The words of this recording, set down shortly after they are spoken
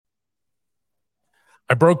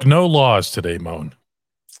I broke no laws today, Moan.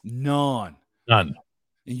 None. None.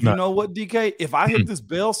 And you know what, DK? If I hit this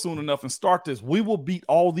bell soon enough and start this, we will beat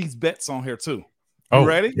all these bets on here too. You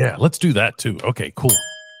ready? Yeah, let's do that too. Okay, cool.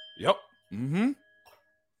 Yep. Mm-hmm.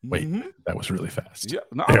 Wait, that was really fast. Yeah.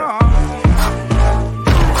 No.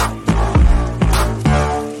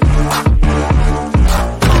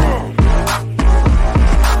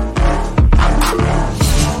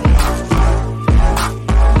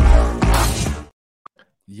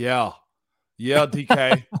 Yeah. Yeah,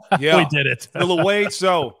 DK. Yeah. We did it. The Wade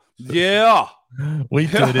show. Yeah. We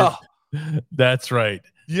did it. That's right.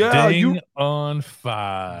 Yeah. Ding on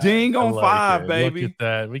 5. Ding on 5, baby. Look at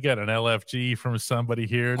that. We got an LFG from somebody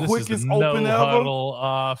here. This Quickest is the open no-huddle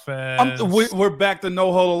offense. We're back to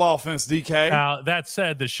no-huddle offense, DK. Now, that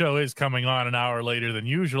said, the show is coming on an hour later than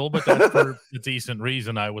usual, but that's for a decent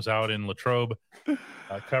reason. I was out in Latrobe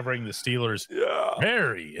covering the Steelers. Yeah.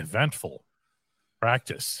 Very eventful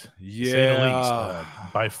practice. Yeah. To say the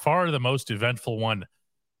least. By far the most eventful one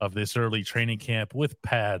of this early training camp with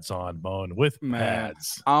pads on, Moan, with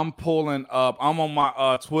pads. I'm pulling up. I'm on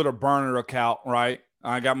my Twitter burner account, right?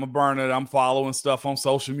 I got my burner. I'm following stuff on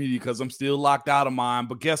social media because I'm still locked out of mine.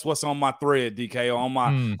 But guess what's on my thread, DK?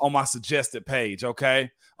 On my suggested page,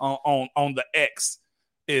 okay? On the X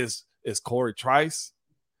is Corey Trice,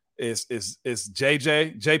 is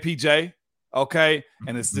JPJ, okay?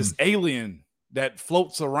 And it's this alien that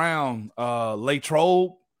floats around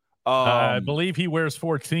Latrobe. I believe he wears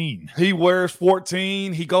 14. He wears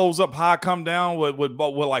 14. He goes up high, come down with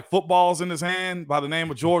like footballs in his hand by the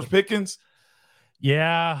name of George Pickens.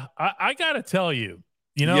 Yeah, I got to tell you,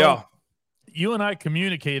 you and I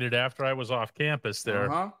communicated after I was off campus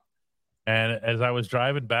there. And as I was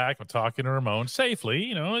driving back, I'm talking to Ramon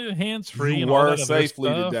safely, hands-free. You and all were that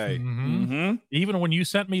safely stuff. today. Mm-hmm. Even when you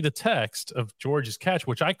sent me the text of George's catch,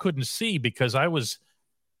 which I couldn't see because I was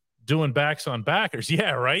doing backs on backers.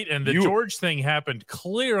 Yeah, right. And the George thing happened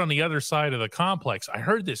clear on the other side of the complex. I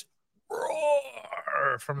heard this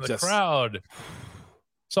roar from the crowd.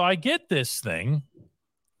 So I get this thing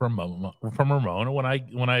from Ramon. When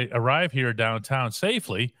I arrive here downtown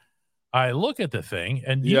safely, I look at the thing,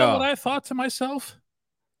 and you know what I thought to myself?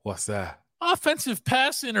 What's that? Offensive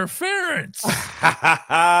pass interference.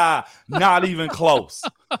 Not even close.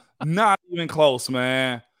 Not even close,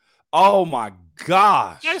 man. Oh my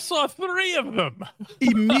gosh. I saw 3 of them.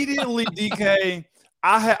 Immediately, DK,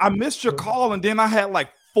 I missed your call, and then I had like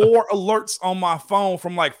 4 alerts on my phone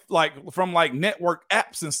from like network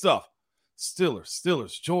apps and stuff.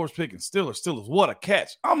 Steelers, George Pickens, Steelers. What a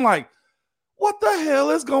catch. I'm like, what the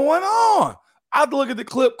hell is going on? I'd look at the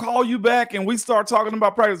clip, call you back, and we start talking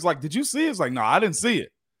about practice. Like, did you see it? It's like, no, I didn't see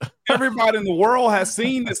it. Everybody in the world has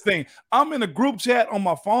seen this thing. I'm in a group chat on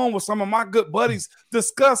my phone with some of my good buddies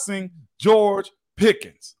discussing George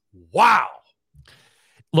Pickens. Wow.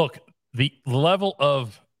 Look, the level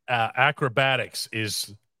of acrobatics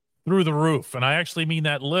is through the roof. And I actually mean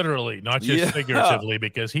that literally, not just figuratively,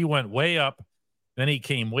 because he went way up, then he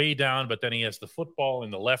came way down, but then he has the football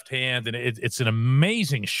in the left hand, and it's an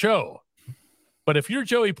amazing show. But if you're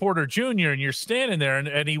Joey Porter Jr. and you're standing there,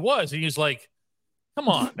 and he was like, come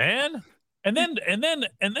on, man. And then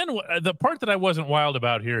the part that I wasn't wild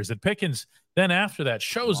about here is that Pickens then after that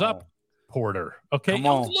shows up Porter. Okay,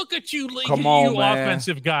 look at you,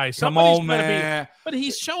 offensive guy. Come on, man. But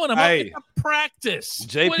he's showing him up in practice.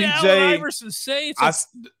 JPJ, what did Allen Iverson say?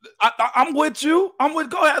 I'm with you. Go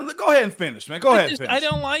ahead and finish, man. Go ahead and finish. I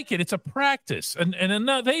don't like it. It's a practice, and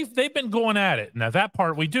they've been going at it. Now that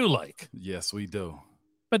part we do like. Yes, we do.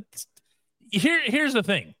 But here's the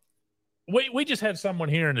thing. We just had someone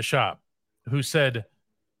here in the shop who said,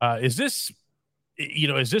 is this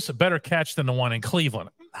a better catch than the one in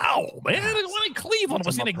Cleveland? No, man. The one in Cleveland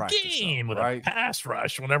was in a game with a pass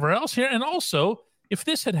rush, whatever else here. And also, if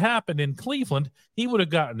this had happened in Cleveland, he would have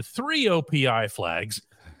gotten 3 OPI flags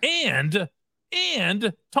and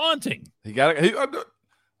taunting. He got it.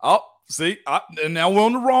 See, and now we're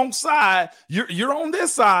on the wrong side. You're on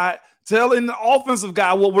this side, telling the offensive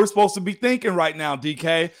guy what we're supposed to be thinking right now,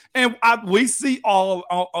 DK. And we see all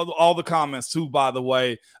the comments too, by the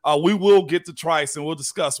way. We will get to Trice and we'll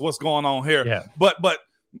discuss what's going on here. Yeah. But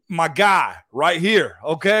my guy right here,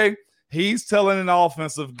 okay, he's telling an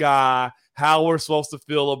offensive guy how we're supposed to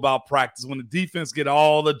feel about practice when the defense get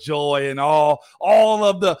all the joy and all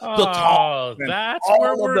of the talk. That's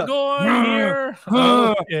where we're going here.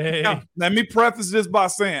 Okay. Now, let me preface this by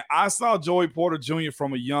saying I saw Joey Porter Jr.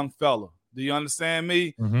 from a young fella. Do you understand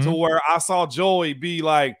me? Mm-hmm. To where I saw Joey be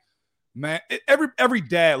like, man, every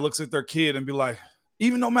dad looks at their kid and be like,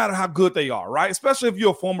 even no matter how good they are, right? Especially if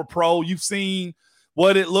you're a former pro, you've seen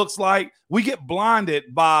what it looks like, we get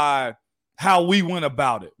blinded by how we went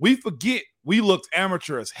about it. We forget we looked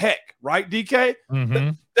amateur as heck, right, DK?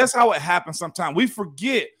 Mm-hmm. That's how it happens sometimes. We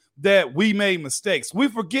forget that we made mistakes. We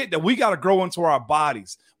forget that we got to grow into our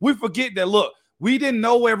bodies. We forget that, look, we didn't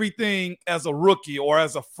know everything as a rookie or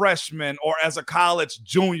as a freshman or as a college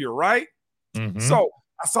junior, right? Mm-hmm. So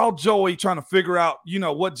I saw Joey trying to figure out,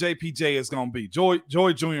 what JPJ is going to be. Joey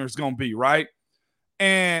Jr. is going to be, right?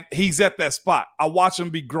 And he's at that spot. I watch him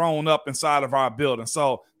be grown up inside of our building.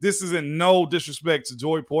 So this is in no disrespect to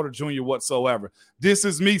Joey Porter Jr. whatsoever. This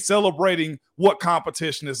is me celebrating what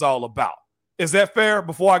competition is all about. Is that fair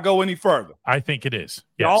before I go any further? I think it is.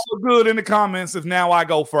 Yes. Y'all are good in the comments if now I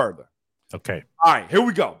go further. Okay. All right, here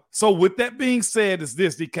we go. So with that being said, is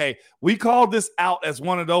this, DK, we called this out as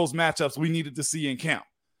one of those matchups we needed to see in camp.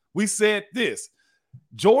 We said this,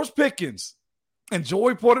 George Pickens and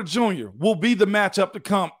Joey Porter Jr. will be the matchup to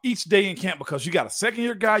come each day in camp because you got a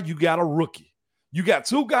second-year guy, you got a rookie. You got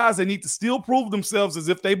two guys that need to still prove themselves as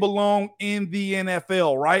if they belong in the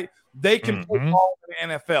NFL, right? They can play ball in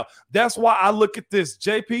the NFL. That's why I look at this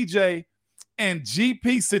JPJ and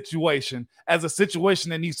GP situation as a situation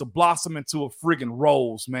that needs to blossom into a friggin'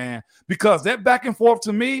 rose, man. Because that back and forth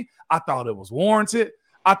to me, I thought it was warranted.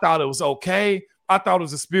 I thought it was okay. I thought it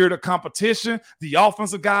was a spirit of competition. The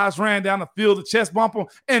offensive guys ran down the field to chest bump them.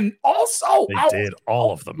 And also, they did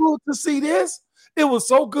all of them. Good to see this. It was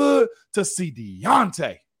so good to see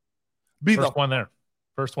Deontay be first one there.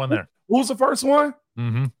 First one there. Who was the first one?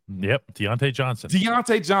 Mm-hmm. Yep, Deontay Johnson.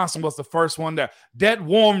 Deontay Johnson was the first one there. That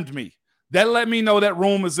warmed me. That let me know that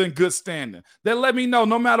room is in good standing. That let me know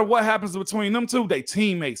no matter what happens between them two, they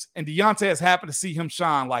teammates. And Deontay is happy to see him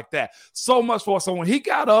shine like that. So much for. So when he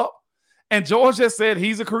got up, and George just said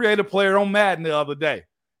he's a creative player on Madden the other day.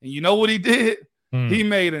 And you know what he did? He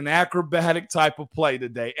made an acrobatic type of play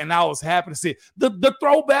today. And I was happy to see it. The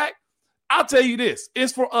throwback, I'll tell you this.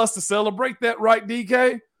 It's for us to celebrate that, right,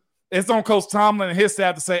 DK? It's on Coach Tomlin and his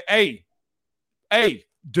staff to say, hey,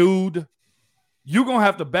 dude, you're going to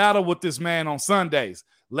have to battle with this man on Sundays.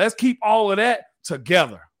 Let's keep all of that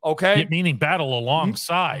together. Okay, meaning battle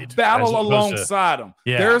alongside. Battle alongside them.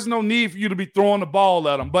 Yeah. There's no need for you to be throwing the ball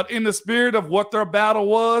at them. But in the spirit of what their battle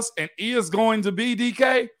was and is going to be,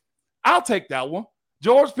 DK, I'll take that one.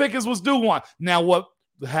 George Pickens was due one. Now, what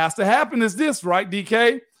has to happen is this, right,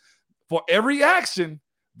 DK? For every action,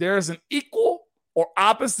 there's an equal or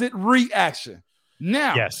opposite reaction.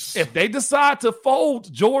 Now, yes, if they decide to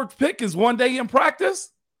fold George Pickens one day in practice,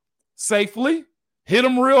 safely, hit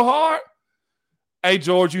him real hard, hey,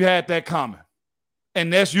 George, you had that coming.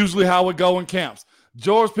 And that's usually how it go in camps.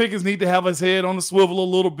 George Pickens need to have his head on the swivel a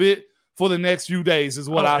little bit for the next few days is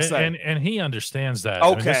what I say. And he understands that.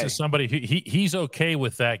 Okay. I mean, this is somebody he's okay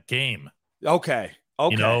with that game. Okay.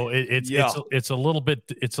 You know, it's a little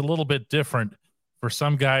bit different for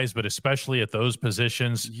some guys, but especially at those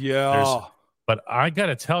positions. Yeah. But I got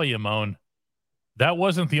to tell you, Moan, that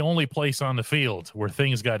wasn't the only place on the field where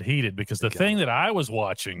things got heated, because the thing that I was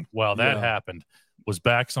watching while that happened was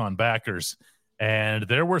backs on backers. And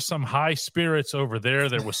there were some high spirits over there.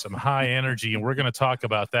 There was some high energy, and we're going to talk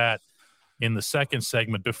about that in the second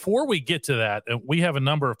segment. Before we get to that, we have a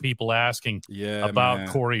number of people asking about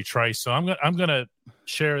Corey Trice. So I'm going to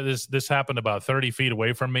share this. This happened about 30 feet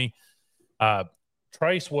away from me.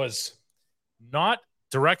 Trice was not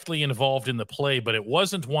directly involved in the play, but it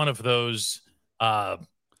wasn't one of those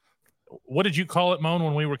what did you call it, Moan,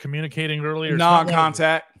 when we were communicating earlier?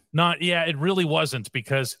 Non-contact. It really wasn't,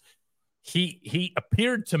 because he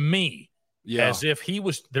appeared to me as if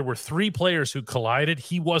there were three players who collided.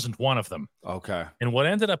 He wasn't one of them. Okay. And what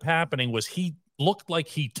ended up happening was he looked like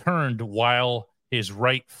he turned while his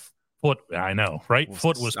right foot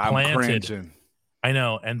was planted. I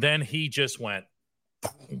know. And then he just went.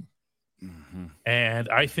 Mm-hmm. And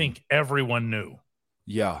I think everyone knew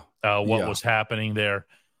what was happening there.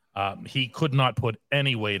 He could not put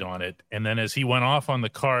any weight on it. And then as he went off on the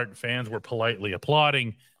cart, fans were politely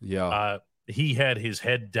applauding. He had his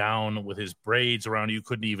head down with his braids around. You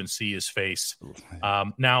couldn't even see his face.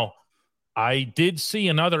 Now, I did see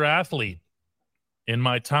another athlete in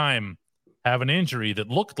my time have an injury that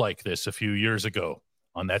looked like this a few years ago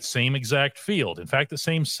on that same exact field. In fact, the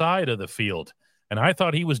same side of the field. And I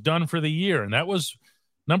thought he was done for the year. And that was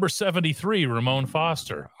number 73, Ramon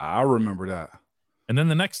Foster. I remember that. And then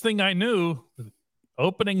the next thing I knew,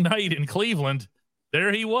 opening night in Cleveland,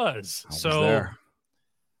 there he was.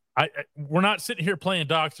 We're not sitting here playing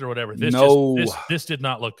doctor or whatever. This did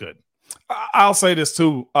not look good. I'll say this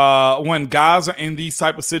too. When guys are in these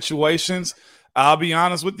type of situations, I'll be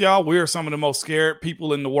honest with y'all, we're some of the most scared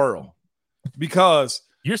people in the world, because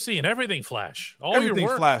You're seeing everything flash. All everything your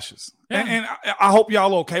work flashes. Yeah. And I hope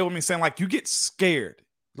y'all okay with me saying, like, you get scared.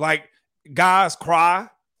 Like, guys cry.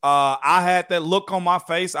 I had that look on my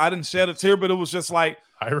face. I didn't shed a tear, but it was just like,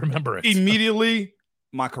 I remember it. Immediately,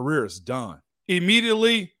 my career is done.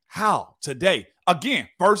 Immediately, how? Today. Again,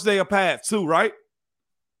 first day of pads too, right?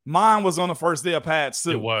 Mine was on the first day of pads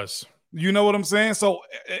too. It was. You know what I'm saying? So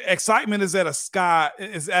excitement is at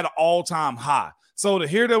an all-time high. So to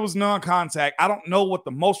hear there was non-contact, I don't know what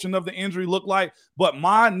the motion of the injury looked like, but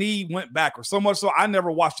my knee went backwards so much so I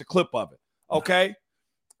never watched a clip of it. Okay.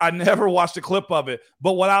 I never watched a clip of it.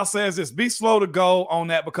 But what I'll say is this: be slow to go on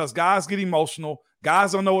that, because guys get emotional.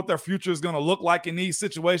 Guys don't know what their future is going to look like in these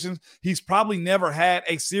situations. He's probably never had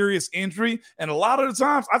a serious injury. And a lot of the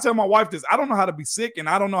times I tell my wife this: I don't know how to be sick and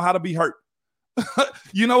I don't know how to be hurt.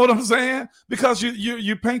 You know what I'm saying? Because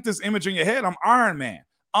you paint this image in your head. I'm Iron Man.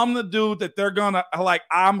 I'm the dude that they're gonna like.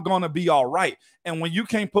 I'm gonna be all right. And when you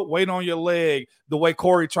can't put weight on your leg the way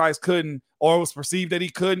Corey Trice couldn't, or it was perceived that he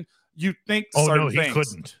couldn't, you think certain things. He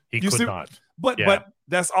couldn't. He could not. But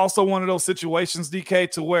that's also one of those situations, DK,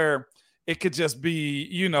 to where it could just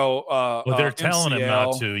be, well, they're telling him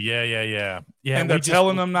not to. Yeah. And they're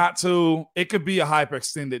telling him not to. It could be a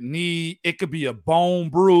hyperextended knee. It could be a bone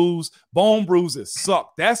bruise. Bone bruises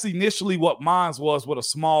suck. That's initially what mine was, with a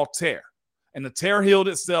small tear. And the tear healed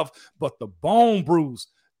itself. But the bone bruise,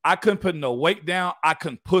 I couldn't put no weight down. I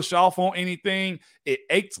couldn't push off on anything. It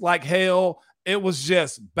ached like hell. It was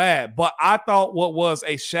just bad. But I thought what was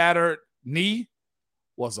a shattered knee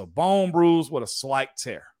was a bone bruise with a slight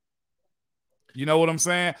tear. You know what I'm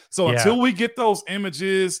saying? So until we get those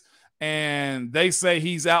images and they say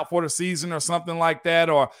he's out for the season or something like that,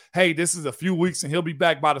 or, hey, this is a few weeks and he'll be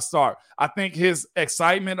back by the start, I think his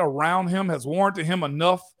excitement around him has warranted him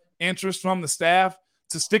enough interest from the staff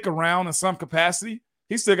to stick around in some capacity.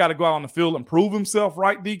 He still got to go out on the field and prove himself,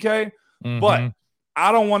 right, DK? Mm-hmm. But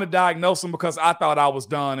I don't want to diagnose him, because I thought I was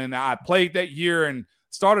done, and I played that year and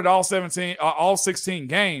started all 16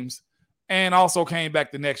 games, and also came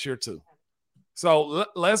back the next year too. So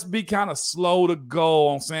let's be kind of slow to go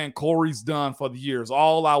on saying Corey's done for the year. Is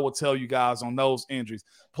all I will tell you guys on those injuries.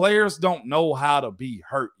 Players don't know how to be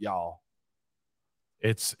hurt, y'all.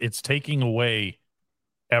 It's taking away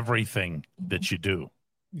everything that you do.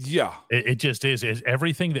 Yeah, it just is. It's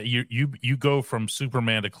everything that you go from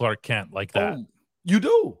Superman to Clark Kent like that. Oh, you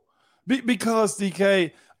do, because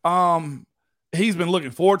DK, he's been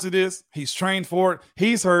looking forward to this. He's trained for it.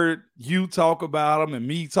 He's heard you talk about him and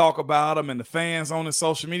me talk about him and the fans on his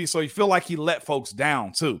social media. So you feel like he let folks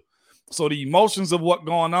down too. So the emotions of what's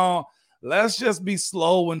going on, let's just be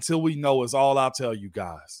slow until we know, is all I'll tell you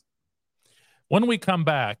guys. When we come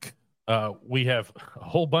back, we have a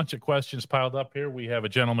whole bunch of questions piled up here. We have a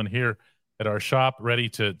gentleman here at our shop ready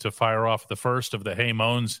to fire off the first of the Hey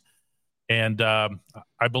Moans. And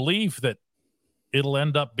I believe that it'll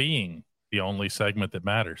end up being the only segment that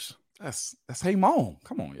matters. That's Hey Moan.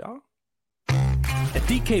 Come on, y'all. At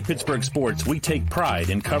DK Pittsburgh Sports, we take pride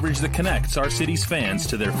in coverage that connects our city's fans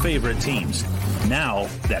to their favorite teams. Now,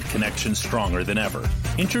 that connection's stronger than ever.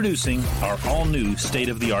 Introducing our all-new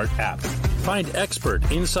state-of-the-art app. Find expert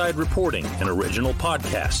inside reporting and original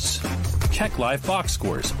podcasts. Check live box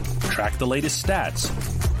scores. Track the latest stats.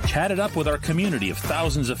 Chat it up with our community of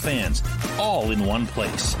thousands of fans, all in one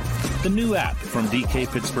place. The new app from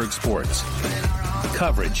DK Pittsburgh Sports.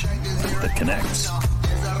 Coverage that connects.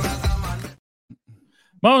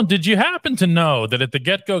 Moan, did you happen to know that at the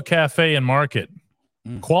Get-Go Cafe and Market,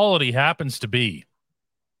 quality happens to be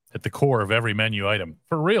at the core of every menu item?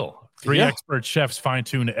 For real. 3 expert chefs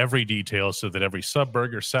fine-tune every detail so that every sub,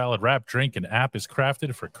 burger, salad, wrap, drink, and app is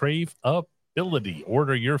crafted for craveability.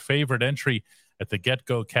 Order your favorite entry at the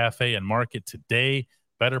Get-Go Cafe and Market today.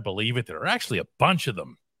 Better believe it. There are actually a bunch of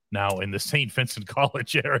them now in the St. Vincent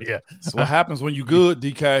College area. That's what happens when you good,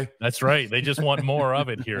 DK. That's right. They just want more of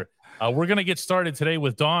it here. We're going to get started today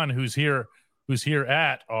with Don, who's here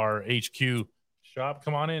at our HQ shop.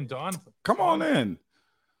 Come on in, Don. Come on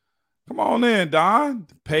in, Don.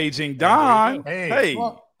 Paging Don. Hey.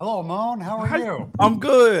 Hello, Moan. How are you? I'm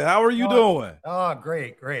good. How are you doing? Oh,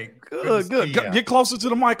 great. Good. Get closer to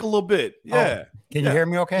the mic a little bit. Yeah. Can you hear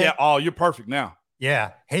me okay? Yeah. Oh, you're perfect now.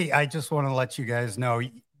 Yeah. Hey, I just want to let you guys know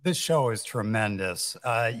this show is tremendous.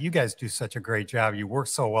 You guys do such a great job. You work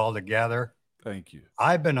so well together. Thank you.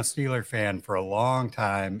 I've been a Steeler fan for a long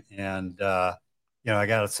time. And, I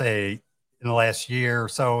got to say, in the last year or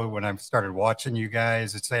so, when I started watching you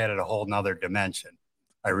guys, it's added a whole nother dimension.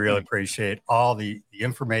 I really appreciate all the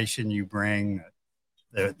information you bring,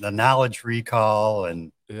 the knowledge recall,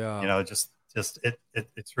 and it's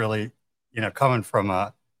really, coming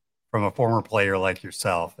from from a former player like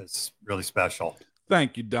yourself. It's really special.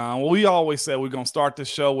 Thank you, Don. Well, we always say we're going to start the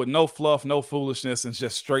show with no fluff, no foolishness, and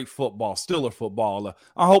just straight football, Steeler football.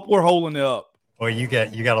 I hope we're holding it up. Well, you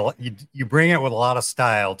bring it with a lot of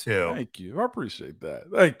style too. Thank you. I appreciate that.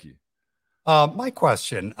 Thank you. My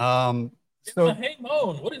question. So, hey,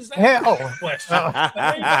 Moan, what is that question?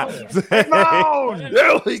 Hey, Moan.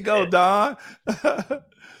 There we go, Don.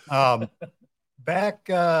 Back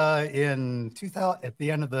in 2000, at the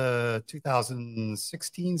end of the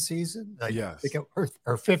 2016 season, yes, I think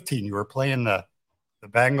or 15, you were playing the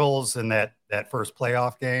Bengals in that first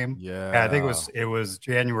playoff game. Yeah, I think it was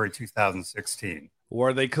January 2016,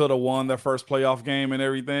 where they could have won their first playoff game and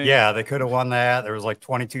everything. Yeah, they could have won that. There was like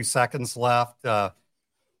 22 seconds left.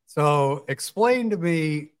 So explain to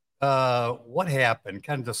me what happened.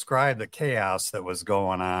 Kind of describe the chaos that was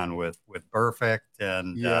going on with Perfect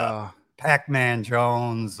and Pac-Man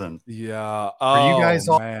Jones and were you guys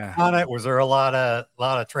all on it? Was there a lot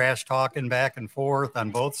of trash talking back and forth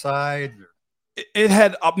on both sides? It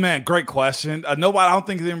had man, great question. I don't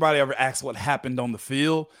think anybody ever asked what happened on the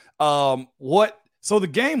field. So the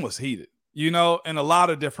game was heated, in a lot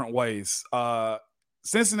of different ways.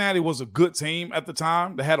 Cincinnati was a good team at the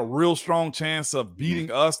time. They had a real strong chance of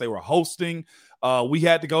beating us. They were hosting. We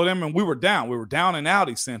had to go to them, and we were down. We were down and out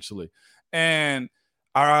essentially. And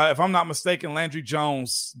if I'm not mistaken, Landry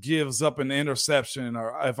Jones gives up an interception,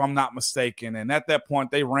 or if I'm not mistaken. And at that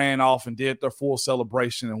point, they ran off and did their full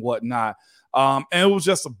celebration and whatnot. And it was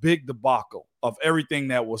just a big debacle of everything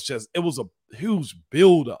it was a huge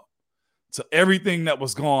buildup to everything that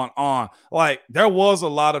was going on. Like, there was a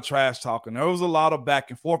lot of trash talking. There was a lot of back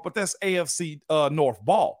and forth, but that's AFC North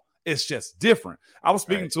ball. It's just different. I was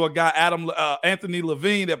speaking to a guy, Anthony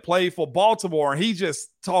Levine, that played for Baltimore, and he just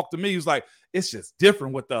talked to me. He was like, it's just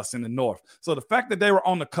different with us in the North. So the fact that they were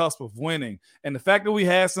on the cusp of winning, and the fact that we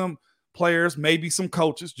had some players, maybe some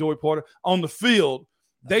coaches, Joey Porter, on the field,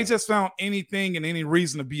 they just found anything and any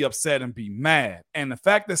reason to be upset and be mad. And the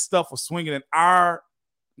fact that stuff was swinging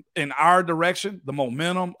in our direction, the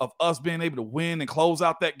momentum of us being able to win and close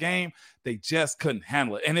out that game, they just couldn't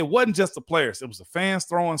handle it. And it wasn't just the players. It was the fans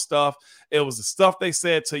throwing stuff. It was the stuff they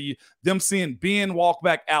said to you, them seeing Ben walk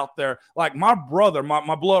back out there. Like, my brother,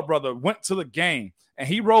 my blood brother, went to the game, and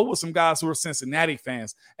he rode with some guys who were Cincinnati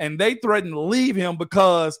fans, and they threatened to leave him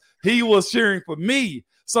because he was cheering for me.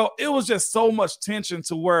 So it was just so much tension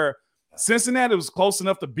to where Cincinnati was close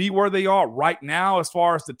enough to be where they are right now as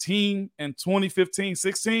far as the team in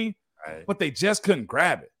 2015-16, but they just couldn't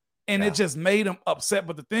grab it. And it just made them upset.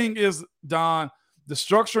 But the thing is, Don, the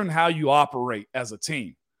structure and how you operate as a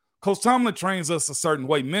team. Coach Tomlin trains us a certain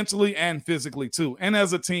way mentally and physically too, and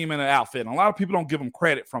as a team and an outfit. And a lot of people don't give them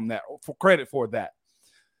credit for that.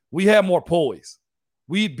 We had more poise.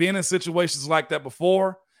 We'd been in situations like that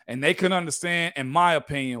before, and they couldn't understand, in my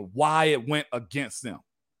opinion, why it went against them.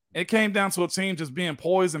 It came down to a team just being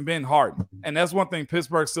poised and being hardened. And that's one thing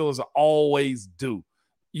Pittsburgh Steelers always do.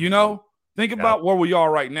 Think about where we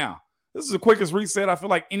are right now. This is the quickest reset I feel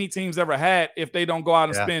like any team's ever had if they don't go out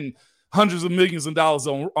and spend hundreds of millions of dollars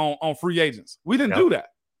on free agents. We didn't do that.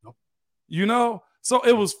 Nope. So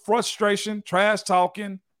it was frustration, trash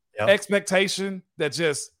talking, expectation that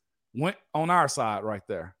just went on our side right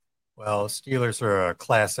there. Well, Steelers are a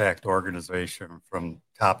class act organization from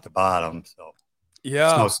top to bottom, so it's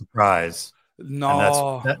no surprise.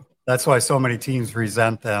 No, and that's why so many teams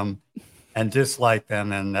resent them and dislike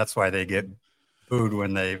them, and that's why they get booed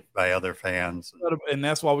by other fans. And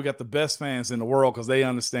that's why we got the best fans in the world, because they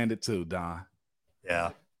understand it too, Don.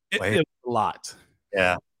 Yeah, it's a lot.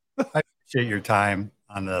 Yeah, I appreciate your time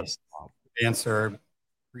on this answer.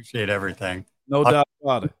 Appreciate everything. No doubt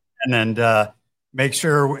about it. And then make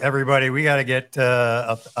sure everybody, we got to get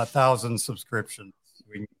 1,000 subscriptions.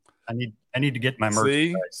 I need to get my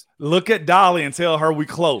merchandise. See? Look at Dolly and tell her we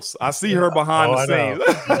close. I see her behind the scenes.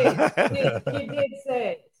 You did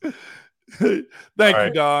say it. Thank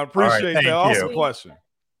you, Don. Appreciate that. Awesome question.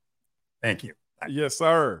 Thank you. Yes,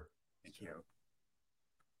 sir. Thank you.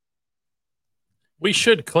 We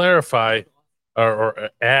should clarify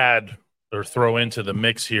or add or throw into the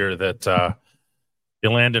mix here that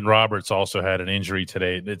Landon Roberts also had an injury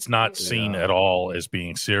today. It's not seen at all as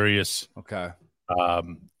being serious. Okay.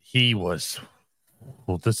 He was –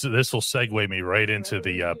 well, this will segue me right into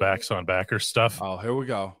the backs on backers stuff. Oh, here we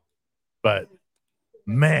go. But,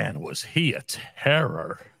 man, was he a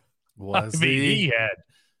terror. He had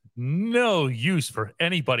no use for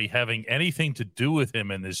anybody having anything to do with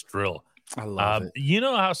him in this drill. I love it. You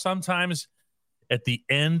know how sometimes at the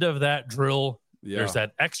end of that drill, there's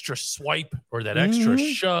that extra swipe or that extra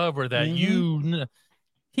shove or that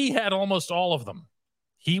he had almost all of them.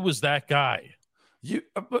 he was that guy.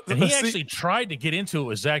 And he actually tried to get into it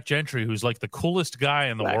with Zach Gentry, who's like the coolest guy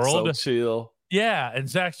in the world. So chill. Yeah, and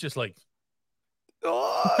Zach's just like,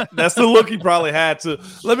 that's the look he probably had to.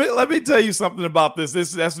 Let me tell you something about this.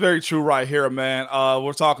 That's very true right here, man.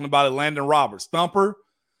 We're talking about it. Landon Roberts, thumper.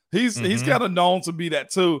 He's kind of known to be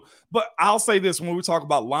that too. But I'll say this when we talk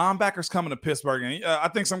about linebackers coming to Pittsburgh, and I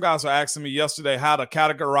think some guys are asking me yesterday how to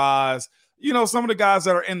categorize, some of the guys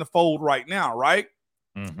that are in the fold right now, right?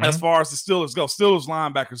 As far as the Steelers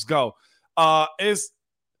linebackers go, is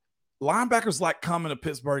linebackers like coming to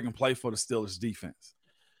Pittsburgh and play for the Steelers defense?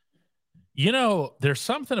 There's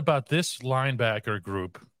something about this linebacker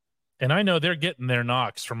group, and I know they're getting their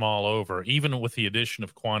knocks from all over, even with the addition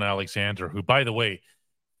of Quan Alexander, who, by the way,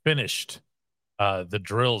 finished the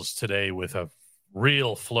drills today with a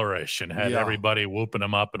real flourish and had everybody whooping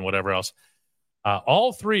him up and whatever else.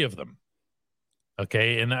 All three of them.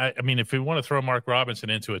 Okay. And I mean, if we want to throw Mark Robinson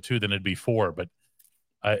into it too, then it'd be 4. But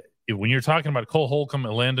when you're talking about Cole Holcomb,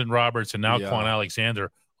 Landon Roberts, and now Quan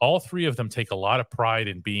Alexander, all three of them take a lot of pride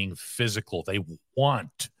in being physical. They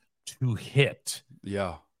want to hit.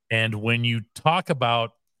 Yeah. And when you talk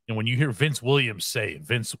about, and when you hear Vince Williams say,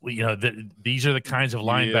 these are the kinds of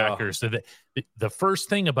linebackers that the first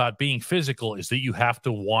thing about being physical is that you have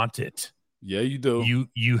to want it. Yeah, you do.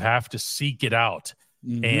 You have to seek it out.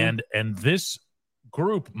 And this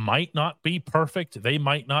group might not be perfect. They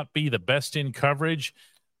might not be the best in coverage.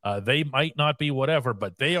 They might not be whatever,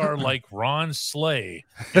 but they are like Ron Slay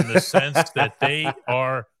in the sense that they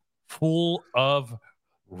are full of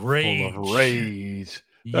rage.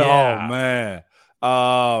 Yeah. Oh man.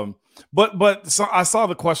 But so I saw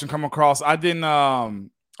the question come across. I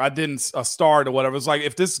didn't start or whatever. It's like,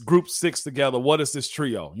 if this group sticks together, what is this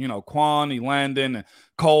trio? Quan, Landon, and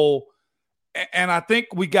Cole. And I think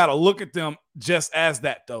we got to look at them just as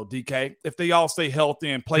that, though, DK. If they all stay healthy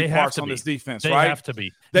and play parts on this defense, right? They have to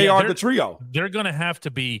be. They are the trio. They're going to have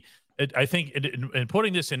to be. I think, and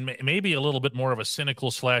putting this in maybe a little bit more of a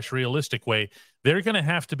cynical / realistic way, they're going to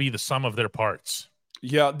have to be the sum of their parts.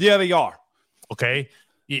 Yeah, they are. Okay.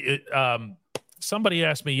 Somebody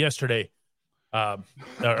asked me yesterday, or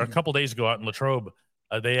a couple days ago out in Latrobe.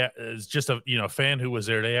 It's just a fan who was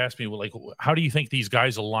there. They asked me, like, how do you think these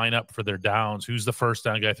guys will line up for their downs? Who's the first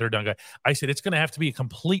down guy, third down guy? I said it's going to have to be a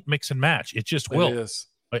complete mix and match. It just will. It is.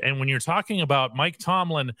 And when you're talking about Mike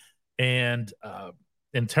Tomlin and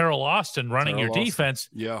Terrell Austin running your defense,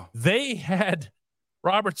 they had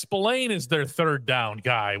Robert Spillane as their third down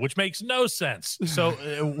guy, which makes no sense. So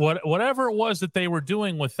whatever it was that they were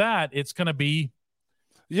doing with that, it's going to be.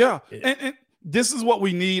 Yeah. And this is what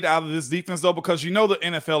we need out of this defense, though, because the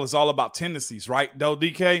NFL is all about tendencies, right, though,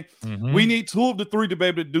 DK? We need 2 of the 3 to be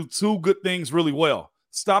able to do 2 good things really well.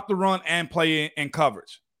 Stop the run and play in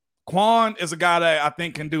coverage. Quan is a guy that I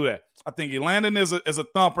think can do that. I think Landon is a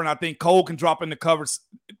thumper, and I think Cole can drop into coverage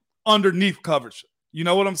underneath coverage. You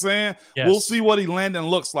know what I'm saying? Yes. We'll see what Landon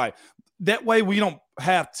looks like. That way we don't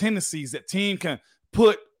have tendencies that team can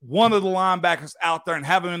put one of the linebackers out there and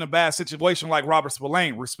have him in a bad situation like Robert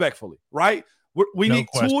Spillane, respectfully, right? We need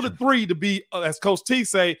question. 2 of the 3 to be, as Coach T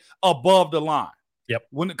say, above the line. Yep.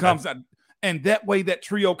 When it comes out. And that way that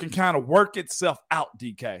trio can kind of work itself out,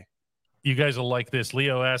 DK. You guys will like this.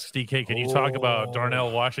 Leo asks, DK, can you talk about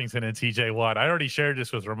Darnell Washington and TJ Watt? I already shared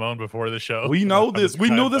this with Ramon before the show. We know this.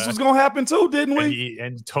 We knew this was going to happen too, didn't we?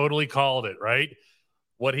 And totally called it, right?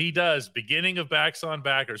 What he does, beginning of backs on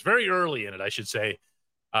backers, very early in it, I should say,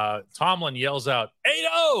 Tomlin yells out,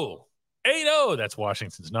 8-0, 8-0. That's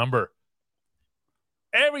Washington's number.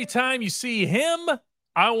 Every time you see him,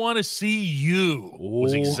 I want to see you,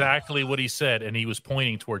 was exactly what he said. And he was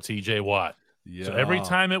pointing towards TJ Watt. Yeah. So every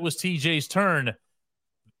time it was TJ's turn,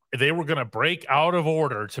 they were going to break out of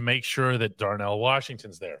order to make sure that Darnell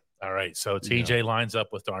Washington's there. All right. So TJ lines up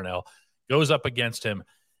with Darnell, goes up against him.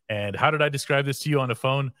 And how did I describe this to you on the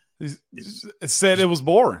phone? It said it was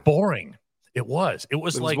boring. Boring. It was. It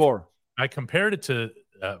was like boring. I compared it to,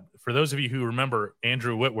 for those of you who remember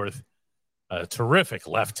Andrew Whitworth, terrific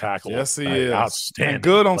left tackle. Yes, he is. Outstanding. And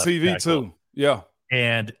good on TV tackle. Too. Yeah.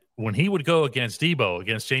 And when he would go against Debo,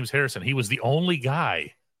 against James Harrison, he was the only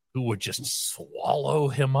guy who would just swallow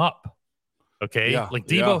him up. Okay? Yeah, like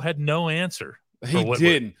Debo had no answer. He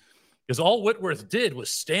didn't. Because all Whitworth did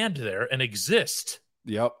was stand there and exist.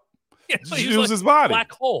 Yep. Yeah, so use like his body.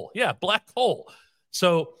 Black hole. Yeah, black hole.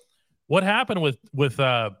 So what happened with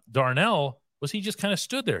Darnell was he just kind of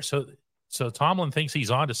stood there. So Tomlin thinks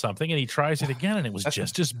he's onto something, and he tries it again, and it was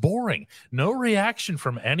just as boring. No reaction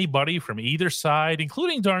from anybody from either side,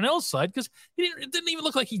 including Darnell's side, because it didn't even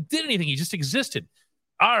look like he did anything. He just existed.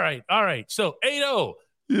 All right. So 8-0.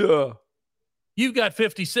 Yeah. You got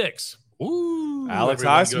 56. Ooh, Alex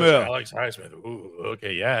everyone Highsmith. goes, Alex Highsmith. Ooh,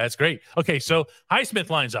 okay, yeah, that's great. Okay, so Highsmith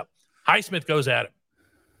lines up. Highsmith goes at him.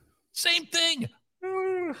 Same thing.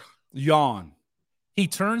 Yawn. He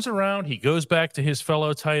turns around. He goes back to his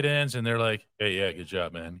fellow tight ends, and they're like, "Hey, yeah, good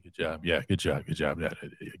job, man. Good job. Yeah, good job. Good job. Yeah,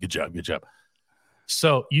 good job. Good job."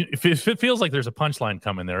 So if it feels like there's a punchline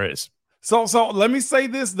coming, there is. So let me say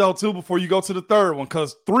this, though, too, before you go to the third one,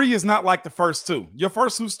 because 3 is not like the first 2. Your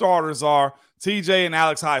first 2 starters are TJ and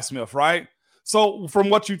Alex Highsmith, right? So from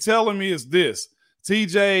what you're telling me is this.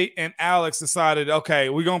 TJ and Alex decided, okay,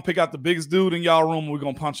 we're going to pick out the biggest dude in y'all room and we're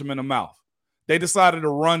going to punch him in the mouth. They decided to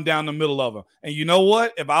run down the middle of him. And you know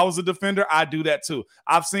what? If I was a defender, I'd do that too.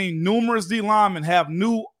 I've seen numerous D linemen have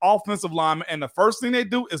new offensive linemen, and the first thing they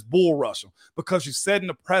do is bull rush them because you're setting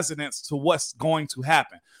the precedence to what's going to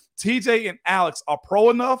happen. TJ and Alex are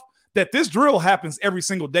pro enough that this drill happens every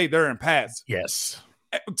single day. They're in pads. Yes.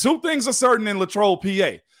 2 things are certain in Latrobe,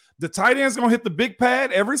 PA. The tight end's going to hit the big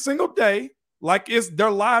pad every single day. Like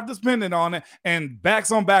they're live dependent on it, and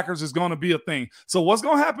backs on backers is going to be a thing. So what's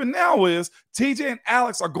going to happen now is TJ and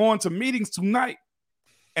Alex are going to meetings tonight,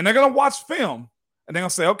 and they're going to watch film, and they're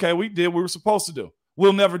going to say, okay, we did what we were supposed to do.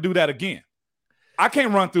 We'll never do that again. I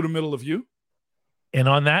can't run through the middle of you. And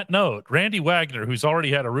on that note, Randy Wagner, who's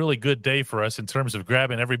already had a really good day for us in terms of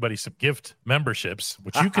grabbing everybody some gift memberships,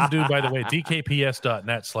 which you can do, by the way,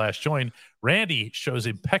 dkps.net/join. Randy shows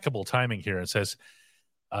impeccable timing here and says,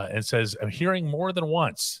 I'm hearing more than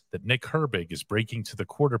once that Nick Herbig is breaking to the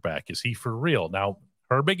quarterback. Is he for real? Now,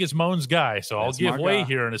 Herbig is Moan's guy, so I'll give way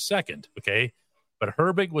here in a second, okay? But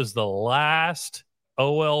Herbig was the last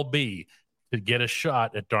OLB to get a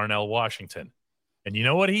shot at Darnell Washington. And you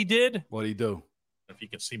know what he did? What'd he do? If you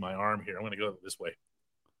can see my arm here, I'm going to go this way.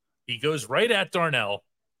 He goes right at Darnell,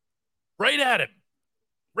 right at him,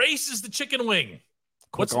 races the chicken wing.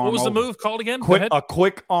 What was the move called again? A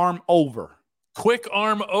quick arm over. Quick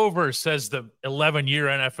arm over, says the 11-year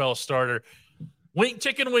NFL starter.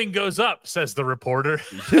 Chicken wing goes up, says the reporter.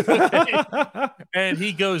 And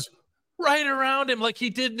he goes right around him like he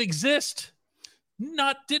didn't exist.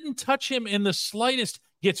 Didn't touch him in the slightest.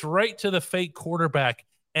 Gets right to the fake quarterback.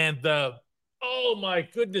 And oh my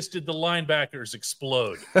goodness, did the linebackers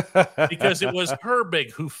explode. Because it was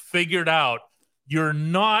Herbig who figured out you're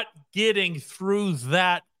not getting through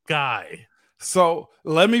that guy. So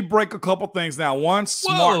let me break a couple things down. One,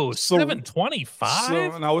 smart. Whoa,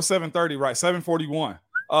 725? No, it's 730, right? 741.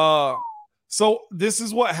 So this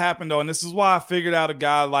is what happened, though, and this is why I figured out a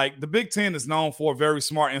guy like the Big Ten is known for very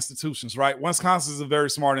smart institutions, right? Wisconsin is a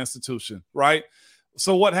very smart institution, right?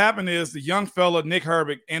 So what happened is the young fella, Nick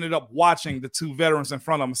Herbig, ended up watching the 2 veterans in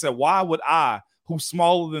front of him and said, why would I, who's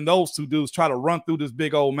smaller than those 2 dudes, try to run through this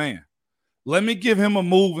big old man? Let me give him a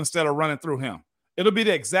move instead of running through him. It'll be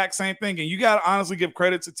the exact same thing. And you got to honestly give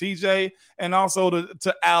credit to TJ and also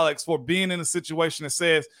to Alex for being in a situation that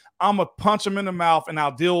says, I'm going to punch him in the mouth and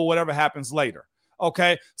I'll deal with whatever happens later.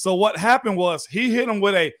 Okay. So what happened was he hit him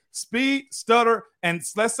with a speed stutter. And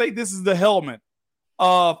let's say this is the helmet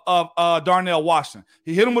of Darnell Washington.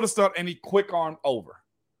 He hit him with a stutter and he quick armed over.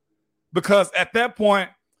 Because at that point,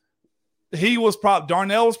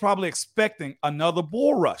 Darnell was probably expecting another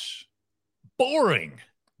bull rush. Boring.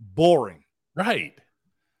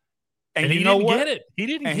 And He you know didn't what? get it. He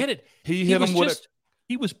didn't get it. He hit him with it.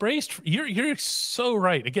 He was braced. You're so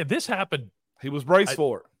right. Again, this happened. He was braced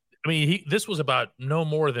for it. I mean, this was about no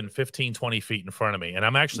more than 15, 20 feet in front of me. And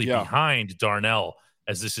I'm actually behind Darnell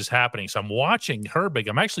as this is happening. So I'm watching Herbig.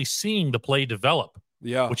 I'm actually seeing the play develop,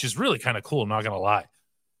 which is really kind of cool. I'm not going to lie.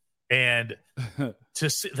 And to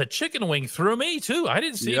see the chicken wing threw me too. I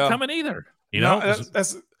didn't see it coming either. You know,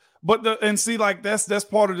 that's part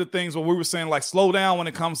of the things what we were saying, like slow down when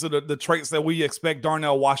it comes to the traits that we expect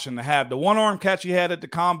Darnell Washington to have. The one arm catch he had at the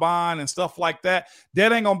combine and stuff like that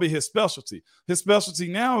ain't gonna be his specialty. His specialty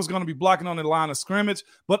now is going to be blocking on the line of scrimmage,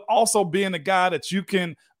 but also being a guy that you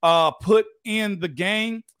can put in the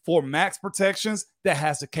game for max protections that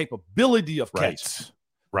has the capability of catching.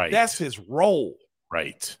 Right. That's his role.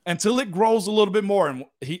 Right. Until it grows a little bit more. And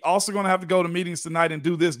he also going to have to go to meetings tonight and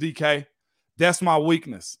do this, DK. That's my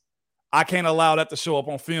weakness. I can't allow that to show up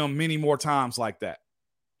on film many more times like that.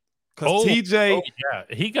 Because TJ,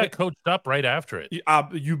 he got coached up right after it.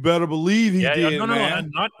 You better believe he did. Man.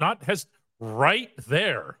 Not has right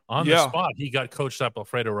there on the spot. He got coached up.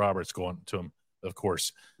 Alfredo Roberts going to him, of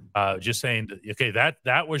course. Just saying, okay,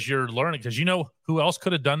 that was your learning, because you know who else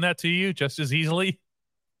could have done that to you just as easily?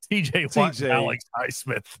 TJ Watt and Alex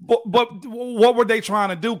Highsmith. But what were they trying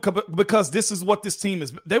to do? Because this is what this team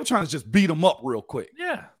is. They were trying to just beat them up real quick.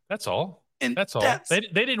 Yeah, that's all. And that's all. They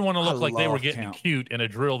didn't want to look like they were getting cute in a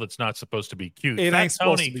drill that's not supposed to be cute.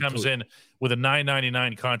 Tony comes in with a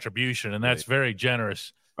 $9.99 contribution, and that's very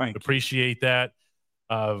generous. Appreciate that.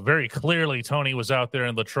 Very clearly, Tony was out there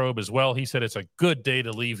in Latrobe as well. He said it's a good day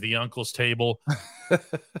to leave the uncle's table.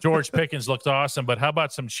 George Pickens looked awesome, but how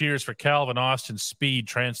about some cheers for Calvin Austin's speed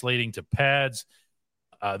translating to pads?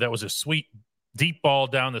 That was a sweet deep ball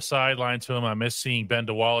down the sideline to him. I miss seeing Ben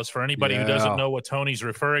DeWallace. For anybody who doesn't know what Tony's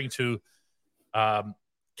referring to,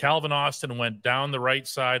 Calvin Austin went down the right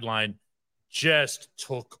sideline, just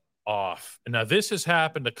took off. Now, this has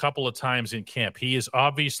happened a couple of times in camp. He is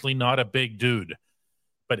obviously not a big dude,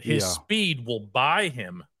 but his speed will buy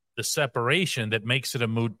him the separation that makes it a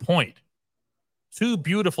moot point. Two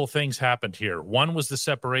beautiful things happened here. One was the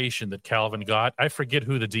separation that Calvin got. I forget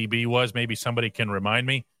who the DB was. Maybe somebody can remind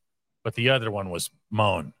me. But the other one was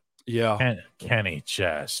Moan. Yeah. Kenny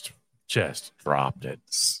just dropped it.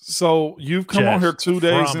 So you've come on here 2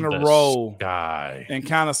 days in a row guy, and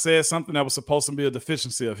kind of said something that was supposed to be a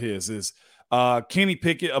deficiency of his is Kenny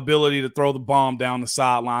Pickett's ability to throw the bomb down the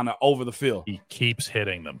sideline or over the field. He keeps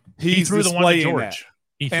hitting them. He threw the one to George. That.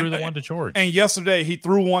 He threw the one to George. And yesterday he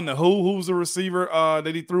threw one to who? Who was the receiver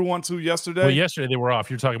that he threw one to yesterday? Well, yesterday they were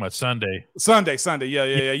off. You're talking about Sunday. Sunday. Yeah.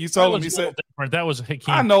 You told him. He said different. That was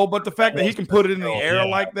Hakeem. I know, but the fact that he can put it in the air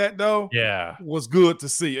like that, though, was good to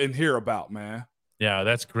see and hear about, man. Yeah,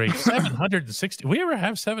 that's great. 760. We ever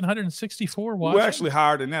have 764 watching? We're actually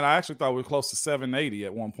higher than that. I actually thought we were close to 780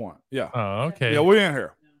 at one point. Yeah. Oh, okay. Yeah, we're in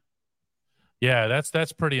here. Yeah,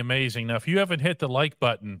 that's pretty amazing. Now, if you haven't hit the like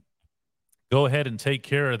button, go ahead and take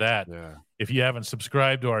care of that. Yeah. If you haven't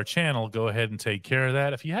subscribed to our channel, go ahead and take care of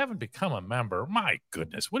that. If you haven't become a member, my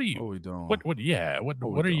goodness, what are you doing? What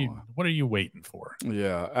are you waiting for?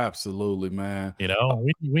 Yeah, absolutely, man. You know,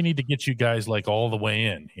 we need to get you guys like all the way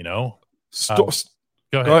in, you know. Go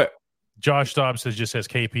ahead. Josh Dobbs just says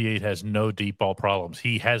KP8 has no deep ball problems.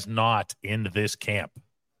 He has not in this camp.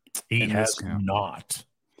 He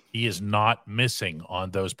is not missing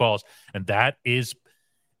on those balls. And that is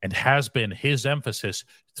and has been his emphasis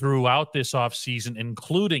throughout this offseason,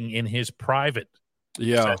 including in his private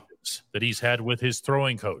sessions that he's had with his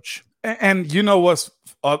throwing coach. And you know what's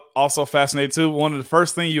also fascinating, too? One of the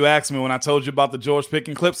first things you asked me when I told you about the George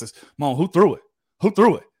Pickens clips is, Mom, who threw it? Who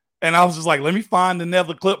threw it? And I was just like, let me find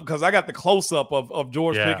another clip because I got the close-up of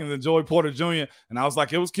George Pickens and Joey Porter Jr., and I was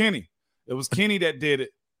like, it was Kenny. It was Kenny that did it.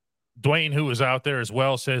 Dwayne, who was out there as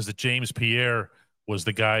well, says that James Pierre was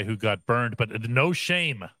the guy who got burned, but no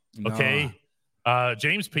shame, okay?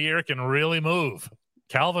 James Pierre can really move.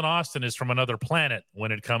 Calvin Austin is from another planet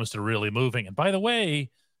when it comes to really moving. And by the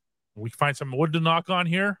way, we find some wood to knock on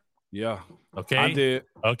here? Yeah. Okay. I did.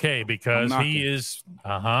 Okay, because he is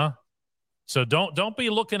So don't be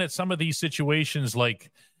looking at some of these situations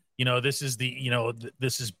like, you know, this is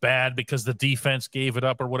this is bad because the defense gave it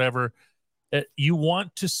up or whatever. You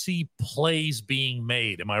want to see plays being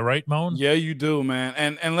made. Am I right, Moan? Yeah, you do,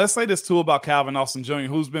 man. And let's say this too about Calvin Austin Jr.,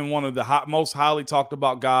 who's been one of the most highly talked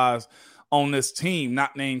about guys on this team,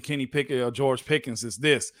 not named Kenny Pickett or George Pickens, is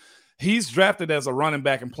this. He's drafted as a running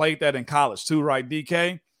back and played that in college too, right,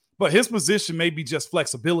 DK? But his position may be just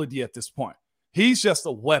flexibility at this point. He's just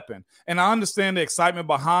a weapon. And I understand the excitement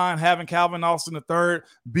behind having Calvin Austin III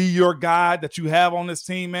be your guy that you have on this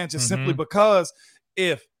team, man, just simply because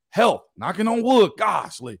if health, knocking on wood,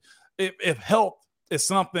 if health is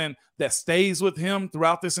something that stays with him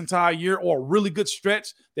throughout this entire year or a really good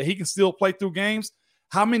stretch that he can still play through games,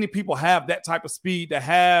 how many people have that type of speed that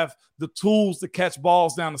have the tools to catch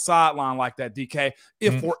balls down the sideline like that, DK?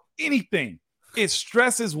 If for anything, it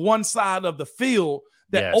stresses one side of the field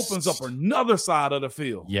that opens up another side of the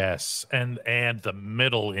field. Yes, and the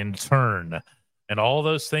middle in turn, and all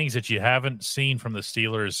those things that you haven't seen from the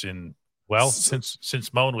Steelers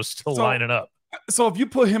since Moan was still lining up. So if you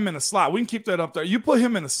put him in a slot, we can keep that up there. You put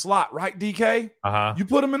him in a slot, right, DK? You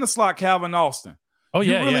put him in a slot, Calvin Austin. Oh,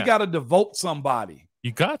 you really got to devote somebody.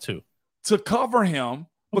 You got to cover him.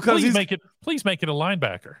 Because please make it a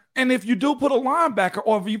linebacker. And if you do put a linebacker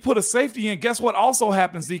or if you put a safety in, guess what also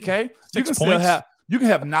happens, DK? You can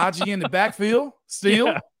have Najee in the backfield still.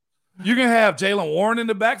 Yeah. You can have Jaylen Warren in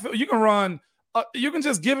the backfield. You can run. You can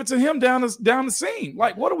just give it to him down the seam.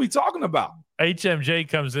 Like, what are we talking about? HMJ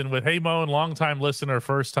comes in with, hey, Moan, long-time listener,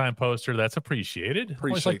 first-time poster. That's appreciated. I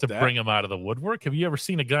always like to bring him out of the woodwork. Have you ever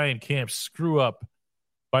seen a guy in camp screw up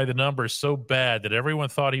by the numbers so bad that everyone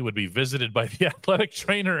thought he would be visited by the athletic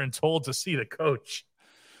trainer and told to see the coach?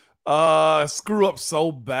 Screw up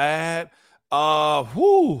so bad.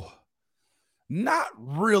 Not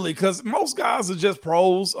really, because most guys are just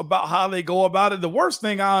pros about how they go about it. The worst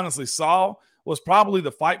thing I honestly saw was probably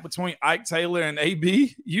the fight between Ike Taylor and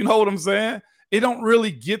AB. You know what I'm saying? It don't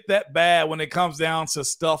really get that bad when it comes down to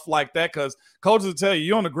stuff like that, because coaches will tell you,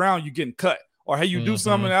 you're on the ground, you're getting cut. Or, hey, you do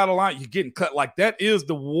something out of line, you're getting cut. Like, that is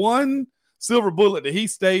the one silver bullet that he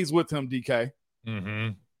stays with him, DK. Mm-hmm.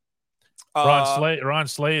 Ron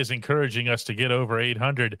Slay is encouraging us to get over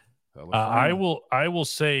 800. I will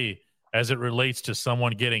say, as it relates to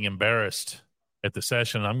someone getting embarrassed at the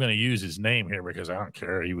session, I'm going to use his name here because I don't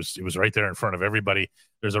care. It was right there in front of everybody.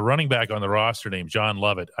 There's a running back on the roster named John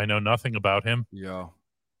Lovett. I know nothing about him. Yeah.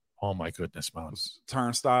 Oh, my goodness, Mounts.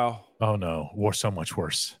 Turnstile. Oh, no. Or so much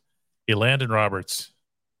worse. Landon Roberts,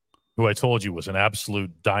 who I told you was an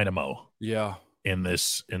absolute dynamo. Yeah. In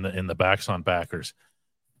the backs on backers,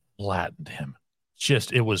 flattened him.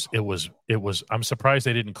 Just it was. I'm surprised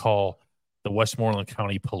they didn't call the Westmoreland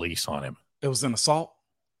County Police on him. It was an assault.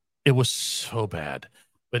 It was so bad.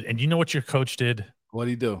 And you know what your coach did? What'd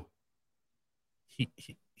he do?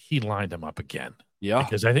 He lined him up again. Yeah.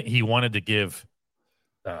 Because I think he wanted to give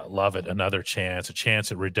Lovett another chance, a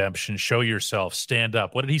chance at redemption. Show yourself, stand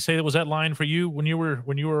up. What did he say? That was that line for you when you were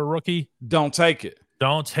a rookie? Don't take it.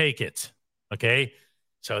 Don't take it. Okay.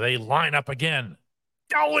 So they line up again.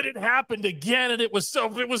 Oh, and it happened again, and it was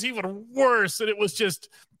even worse, and it was just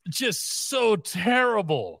so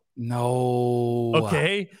terrible. No.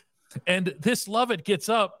 Okay. And this Lovett gets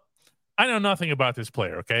up. I know nothing about this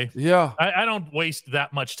player, okay? Yeah. I don't waste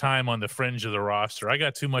that much time on the fringe of the roster. I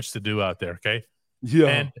got too much to do out there, okay? Yeah.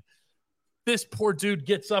 And this poor dude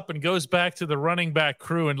gets up and goes back to the running back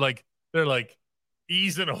crew, and they're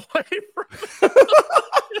easing away from him.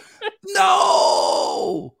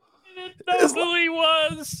 No. That's who he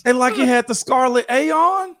was. And he had the Scarlet A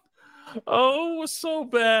on? Oh, it was so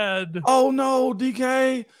bad. Oh, no,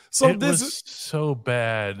 DK. So it was so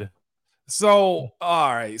bad. So,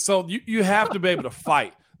 all right. So you have to be able to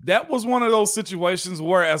fight. That was one of those situations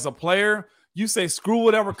where, as a player, you say, screw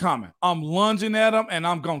whatever coming. I'm lunging at him, and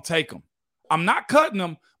I'm going to take him. I'm not cutting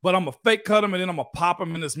him, but I'm going to fake cut him, and then I'm going to pop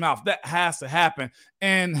him in his mouth. That has to happen.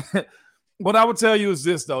 And what I would tell you is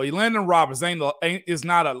this, though. Landon Roberts is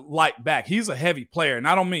not a light back. He's a heavy player, and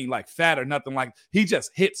I don't mean fat or nothing like. He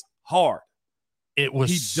just hits hard. It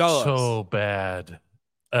was so bad.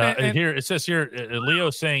 And here it says here, Leo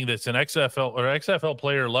saying that's an XFL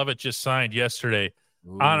player. Lovett just signed yesterday.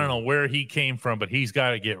 Ooh. I don't know where he came from, but he's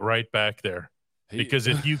got to get right back there, because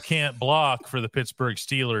if you can't block for the Pittsburgh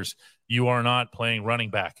Steelers, you are not playing running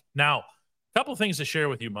back. Now, a couple of things to share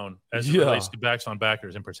with you, Moan, as it relates to backs on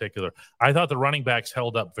backers in particular. I thought the running backs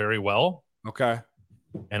held up very well. Okay.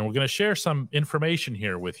 And we're going to share some information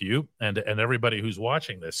here with you and everybody who's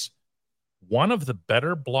watching this. One of the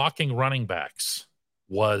better blocking running backs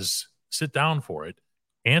was, sit down for it,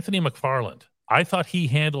 Anthony McFarland. I thought he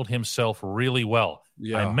handled himself really well.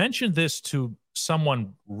 Yeah. I mentioned this to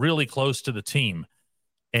someone really close to the team,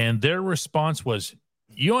 and their response was,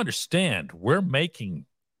 you understand, we're making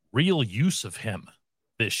real use of him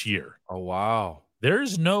this year. Oh, wow.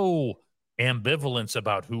 There's no ambivalence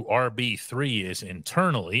about who RB3 is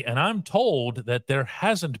internally, and I'm told that there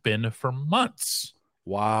hasn't been for months.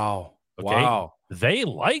 Wow. Okay? Wow. They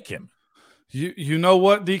like him. You know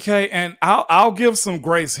what, DK? And I'll give some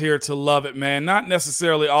grace here to Lovett, man. Not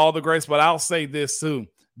necessarily all the grace, but I'll say this too.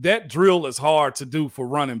 That drill is hard to do for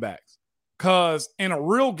running backs, because in a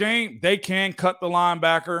real game, they can cut the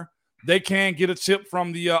linebacker. They can get a chip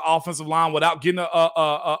from the offensive line without getting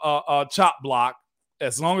a chop block,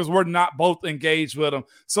 as long as we're not both engaged with them.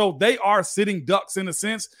 So they are sitting ducks in a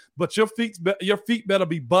sense, but your feet better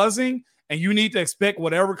be buzzing, and you need to expect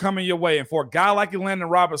whatever coming your way. And for a guy like Landon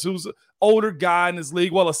Roberts, who's an older guy in this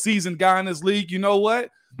league, a seasoned guy in this league, you know what?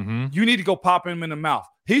 Mm-hmm. You need to go pop him in the mouth.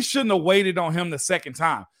 He shouldn't have waited on him the second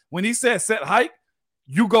time. When he said set hike,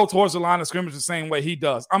 you go towards the line of scrimmage the same way he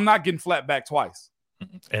does. I'm not getting flat back twice.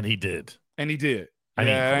 And he did. I mean,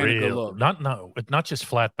 not just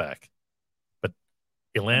flat back, but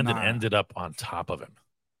Landon ended up on top of him.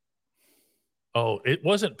 Oh, it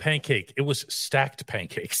wasn't pancake. It was stacked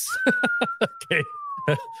pancakes. Okay.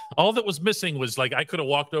 All that was missing was I could have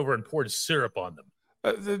walked over and poured syrup on them.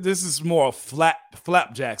 This is more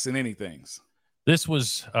flapjacks than anything. This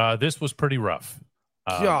was pretty rough.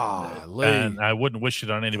 Golly. And I wouldn't wish it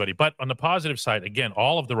on anybody. But on the positive side, again,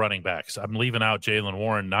 all of the running backs, I'm leaving out Jalen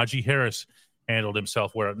Warren. Najee Harris handled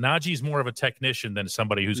himself where Najee's more of a technician than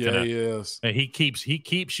somebody who's going to. He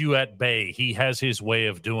keeps you at bay. He has his way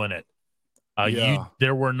of doing it.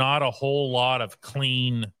 There were not a whole lot of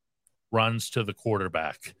clean runs to the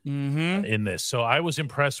quarterback in this. So I was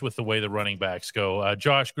impressed with the way the running backs go.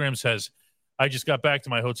 Josh Grimm says, I just got back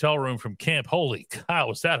to my hotel room from camp. Holy cow,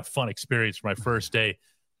 was that a fun experience for my first day.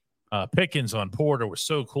 Pickens on Porter was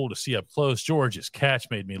so cool to see up close. George's catch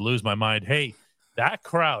made me lose my mind. Hey, that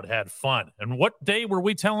crowd had fun. And what day were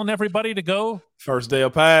we telling everybody to go? First day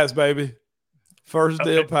of pads, baby. First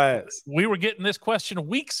day of pads. We were getting this question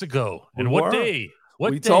weeks ago. And what day?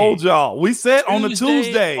 We told y'all. We said on the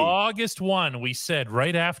Tuesday. August 1, we said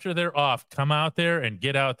right after they're off, come out there and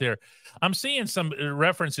get out there. I'm seeing some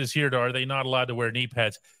references here to are they not allowed to wear knee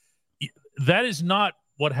pads? That is not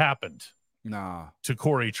what happened to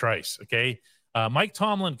Corey Trice, okay? Mike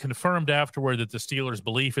Tomlin confirmed afterward that the Steelers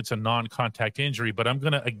believe it's a non-contact injury, but I'm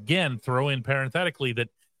going to, again, throw in parenthetically that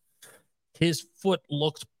his foot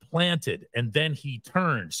looked planted and then he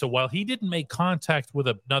turned. So while he didn't make contact with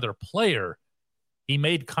another player, he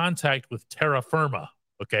made contact with terra firma,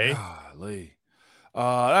 okay? Golly.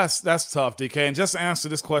 That's tough, DK. And just to answer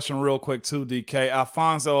this question real quick, too, DK,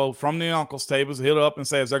 Alfonso from the Uncle's tables hit up and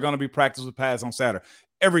says they're going to be practice with pads on Saturday.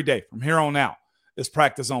 Every day from here on out is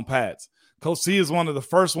practice on pads. Coach C is one of the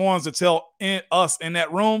first ones to tell us in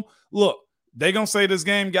that room, look, they're going to say this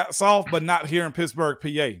game got soft, but not here in Pittsburgh,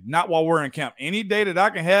 PA. Not while we're in camp. Any day that I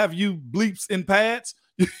can have you bleeps in pads,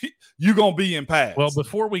 you're going to be in pads. Well,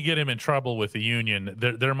 before we get him in trouble with the union,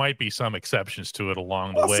 there might be some exceptions to it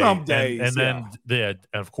along the way. Some days, and then,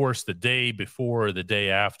 of course, the day before or the day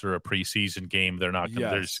after a preseason game, they're not gonna,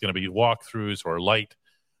 there's going to be walkthroughs or light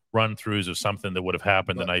run-throughs of something that would have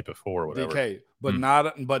happened the night before or whatever. DK,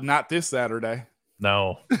 but not this Saturday.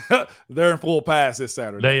 No. They're in full pass this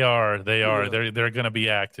Saturday. They are. Yeah. They're going to be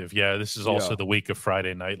active. Yeah, this is also the week of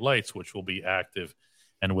Friday Night Lights, which will be active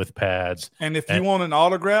and with pads. And if you want an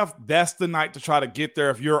autograph, that's the night to try to get there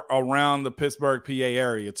if you're around the Pittsburgh, PA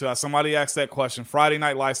area. So somebody asked that question. Friday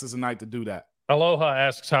Night Lights is the night to do that. Aloha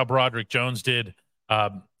asks how Broderick Jones did.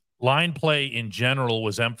 Line play in general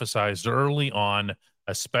was emphasized early on,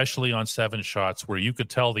 especially on 7 shots, where you could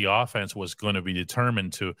tell the offense was going to be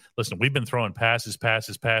determined to, listen, we've been throwing passes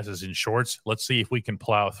in shorts. Let's see if we can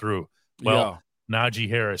plow through. Well, Najee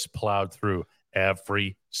Harris plowed through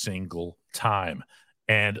every single time.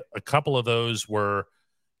 And a couple of those were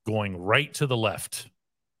going right to the left.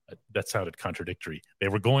 That sounded contradictory. They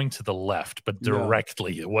were going to the left, but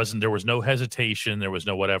directly. It wasn't, there was no hesitation. There was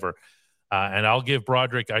no whatever. And I'll give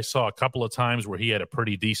Broderick, I saw a couple of times where he had a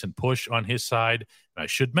pretty decent push on his side. And I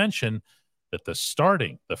should mention that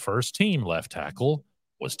the first team left tackle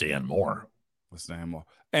was Dan Moore.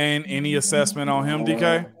 And any assessment on him,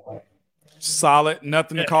 DK? Solid,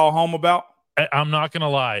 nothing to call home about? I'm not going to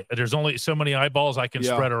lie. There's only so many eyeballs I can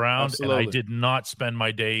spread around, absolutely. And I did not spend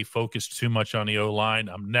my day focused too much on the O-line.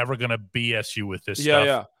 I'm never going to BS you with this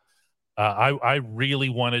stuff. I really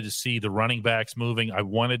wanted to see the running backs moving. I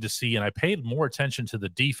wanted to see, and I paid more attention to the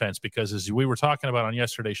defense because as we were talking about on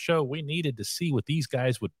yesterday's show, we needed to see what these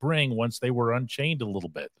guys would bring once they were unchained a little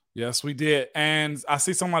bit. Yes, we did. And I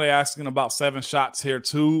see somebody asking about 7 shots here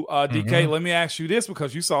too. DK, let me ask you this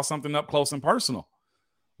because you saw something up close and personal.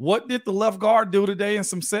 What did the left guard do today in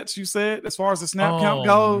some sets, you said, as far as the snap count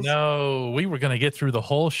goes? No, we were going to get through the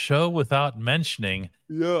whole show without mentioning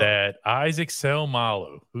that Isaac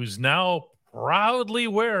Seumalo, who's now proudly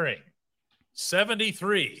wearing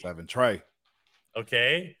 73. 7 Trey.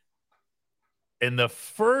 Okay. In the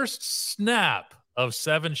first snap of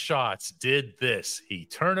 7 shots, did this. He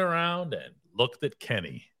turned around and looked at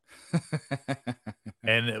Kenny.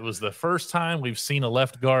 And it was the first time we've seen a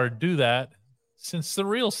left guard do that since the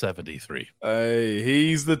real 73. Hey,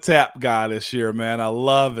 he's the tap guy this year, man. I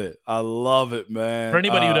love it. Man. For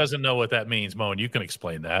anybody who doesn't know what that means, Moan, you can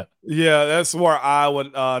explain that. Yeah, that's where I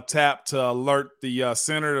would tap to alert the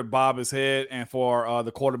center to bob his head and for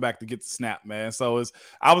the quarterback to get the snap, man. So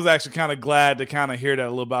I was actually kind of glad to kind of hear that a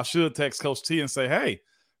little bit. I should text Coach T and say, hey,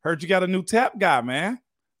 heard you got a new tap guy, man,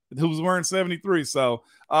 who was wearing 73. So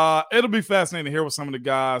it'll be fascinating to hear what some of the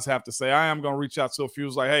guys have to say. I am going to reach out to a few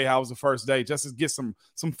like, hey, how was the first day? Just to get some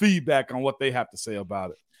feedback on what they have to say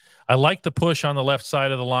about it. I like the push on the left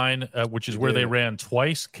side of the line, which is where they ran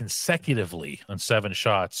twice consecutively on 7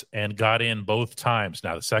 shots and got in both times.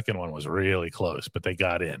 Now, the second one was really close, but they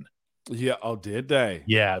got in. Yeah. Oh, did they?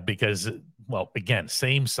 Yeah, because, well, again,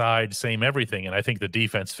 same side, same everything. And I think the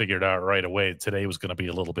defense figured out right away today was going to be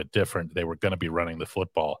a little bit different. They were going to be running the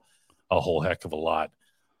football a whole heck of a lot.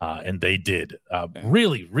 And they did.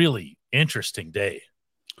 Really, really interesting day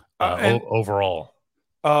overall.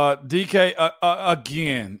 DK,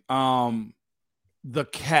 again, the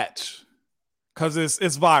catch, because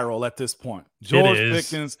it's viral at this point. George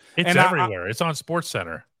Pickens. It's everywhere. It's on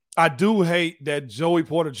SportsCenter. I do hate that Joey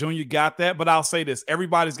Porter Jr. got that, but I'll say this.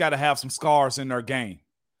 Everybody's got to have some scars in their game.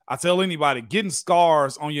 I tell anybody, getting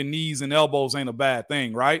scars on your knees and elbows ain't a bad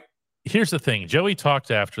thing, right? here's the thing. Joey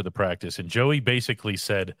talked after the practice, and Joey basically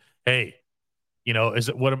said, hey,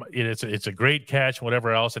 it's a great catch,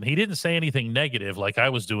 whatever else. And he didn't say anything negative like I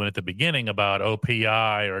was doing at the beginning about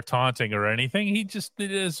OPI or taunting or anything.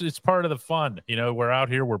 It's part of the fun. We're out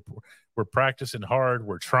here, we're practicing hard,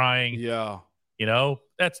 we're trying. Yeah.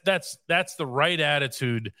 That's the right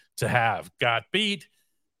attitude to have. Got beat,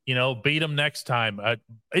 beat them next time.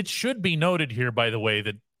 It should be noted here, by the way,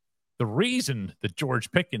 that the reason that George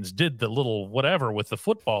Pickens did the little whatever with the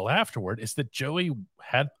football afterward is that Joey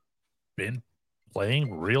had been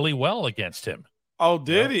playing really well against him. Oh,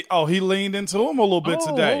 did he? Oh, he leaned into him a little bit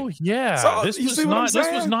today. Oh, yeah. So, this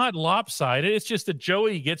was not lopsided. It's just that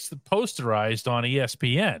Joey gets the posterized on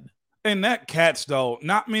ESPN. And that catch, though,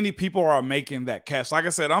 not many people are making that catch. Like I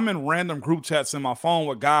said, I'm in random group chats in my phone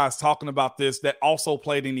with guys talking about this that also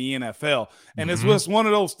played in the NFL. And it's just one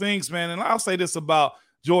of those things, man. And I'll say this about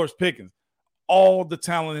George Pickens, all the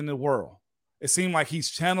talent in the world. It seemed like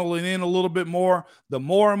he's channeling in a little bit more. The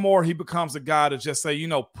more and more he becomes a guy to just say,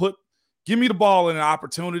 give me the ball and an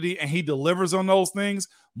opportunity, and he delivers on those things,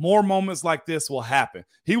 more moments like this will happen.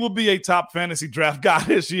 He will be a top fantasy draft guy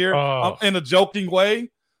this year in a joking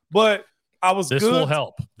way, but This will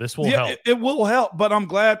help. Help. It will help, but I'm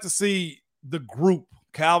glad to see the group,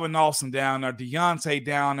 Calvin Austin down there, Deontay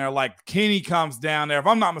down there, like Kenny comes down there. If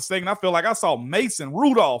I'm not mistaken, I feel like I saw Mason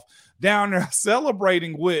Rudolph down there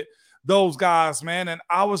celebrating with those guys, man. And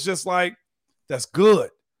I was just like, that's good.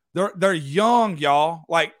 They're young, y'all.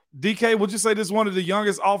 Like, DK, would you say this is one of the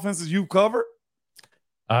youngest offenses you've covered?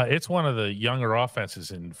 It's one of the younger offenses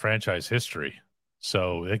in franchise history.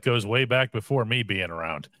 So it goes way back before me being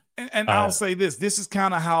around. And I'll say this is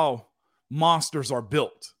kind of how monsters are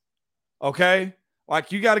built. Okay?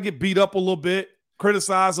 Like, you got to get beat up a little bit,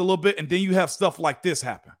 criticized a little bit, and then you have stuff like this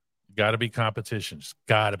happen. Got to be competition.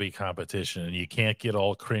 And you can't get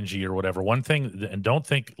all cringy or whatever. One thing, and don't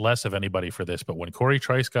think less of anybody for this, but when Corey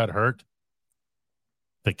Trice got hurt,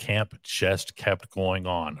 the camp just kept going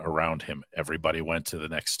on around him. Everybody went to the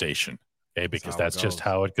next station, okay? Because that's just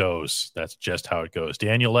how it goes. That's just how it goes.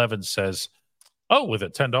 Daniel Evans says, with a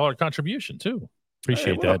 $10 contribution too.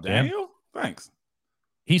 Appreciate that, Dan. Daniel? Thanks.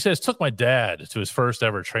 He says, took my dad to his first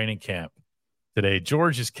ever training camp today.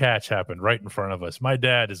 George's catch happened right in front of us. My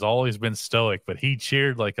dad has always been stoic, but he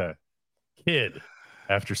cheered like a kid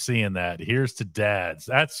after seeing that. Here's to dads.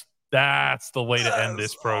 That's the way to end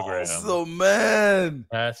this program. So, man.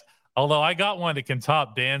 Although I got one that can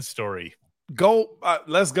top Dan's story. Go.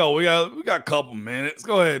 Let's go. We got a couple minutes.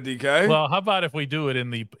 Go ahead, DK. Well, how about if we do it in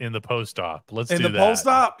the post-op? Let's do that. In the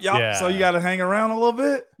post-op? Yeah. So you got to hang around a little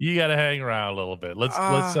bit? You got to hang around a little bit. Let's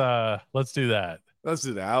do that. Let's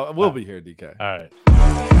do that. We'll be here, DK. All right.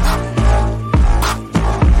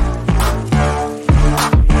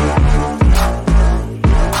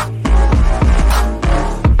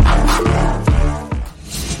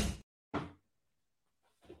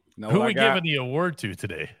 Who are we giving the award to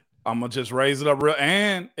today? I'm going to just raise it up real.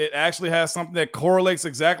 And it actually has something that correlates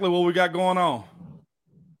exactly what we got going on.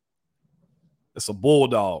 It's a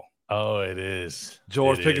bulldog. Oh, it is.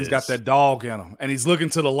 George Pickens got that dog in him, and he's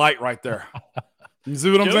looking to the light right there. You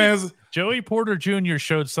see what I'm saying? Joey Porter Jr.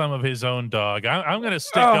 showed some of his own dog. I'm going to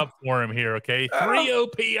stick up for him here, okay? 3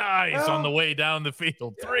 OPIs on the way down the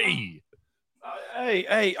field. 3.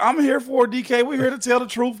 Hey, I'm here for it, DK. We're here to tell the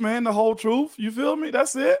truth, man, the whole truth. You feel me?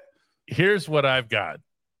 That's it. Here's what I've got.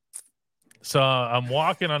 So I'm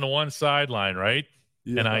walking on the one sideline, right?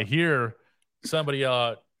 Yeah. And I hear somebody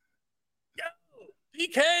yell, "Yo,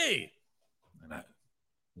 DK!" And I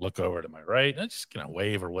look over to my right, and I'm just going to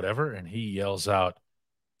wave or whatever, and he yells out,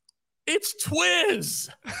 "It's Twiz!"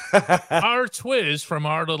 Our Twiz from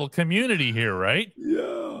our little community here, right?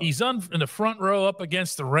 Yeah. He's in the front row up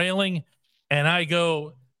against the railing, and I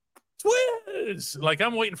go, "Twiz!" Like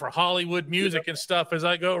I'm waiting for Hollywood music and stuff as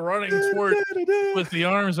I go running toward with the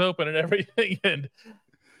arms open and everything. And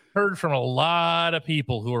heard from a lot of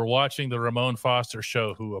people who are watching the Ramon Foster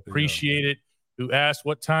show who appreciate it, who asked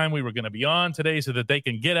what time we were going to be on today so that they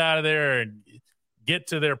can get out of there and get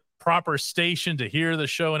to their proper station to hear the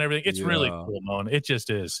show and everything. It's really cool, Mon. It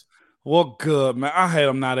just is. Well, good, man. I hate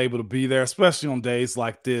I'm not able to be there, especially on days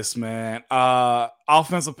like this, man.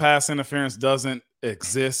 Offensive pass interference doesn't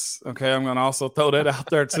exist. Okay, I'm going to also throw that out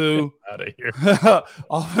there too. Out of here.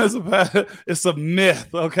 Offensive pass, it's a myth.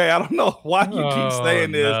 Okay, I don't know why you keep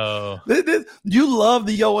saying this. No. You love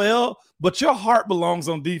the OL, but your heart belongs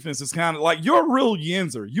on defense. It's kind of like you're a real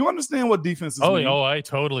Yinzer. You understand what defense is? Oh, I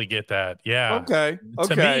totally get that. Yeah. Okay.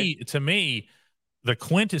 To me, the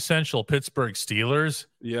quintessential Pittsburgh Steelers.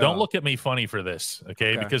 Don't look at me funny for this,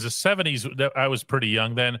 okay? Because the 70s, I was pretty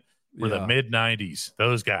young then. were the mid 90s,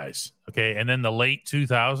 those guys. Okay. And then the late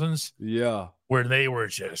 2000s. Yeah. Where they were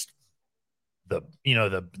just the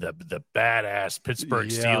badass Pittsburgh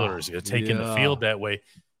Steelers, taking the field that way.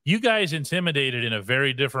 You guys intimidated in a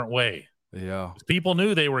very different way. Yeah. People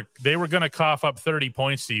knew they were going to cough up 30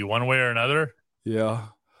 points to you one way or another. Yeah.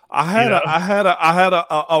 I had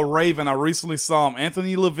a Raven. I recently saw him,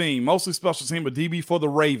 Anthony Levine, mostly special team, but DB for the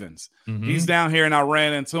Ravens. Mm-hmm. He's down here, and I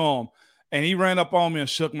ran into him, and he ran up on me and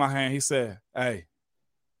shook my hand. He said, "Hey,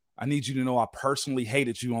 I need you to know I personally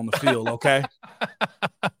hated you on the field, okay?"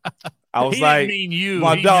 I was like, mean you.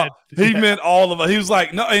 My dog. He meant all of us. He was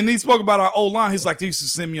like, no, and he spoke about our old line. He's like, they used to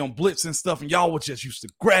send me on blitz and stuff, and y'all would just used to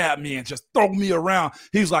grab me and just throw me around.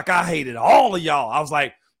 He was like, I hated all of y'all. I was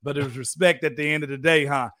like, but it was respect at the end of the day,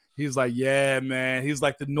 huh? He's like, yeah, man. He's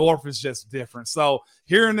like, the North is just different. So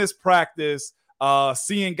hearing this practice,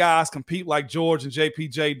 seeing guys compete like George and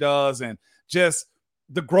JPJ does, and just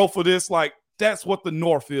the growth of this, like, that's what the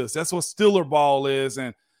North is. That's what Steeler ball is.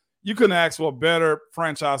 And you couldn't ask for a better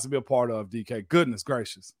franchise to be a part of, DK. Goodness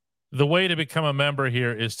gracious. The way to become a member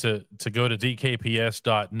here is to go to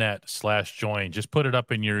dkps.net/join. Just put it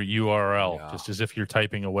up in your URL, just as if you're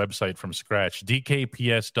typing a website from scratch.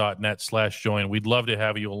 dkps.net/join. We'd love to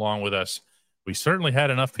have you along with us. We certainly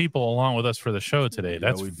had enough people along with us for the show today.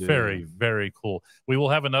 That's very, very cool. We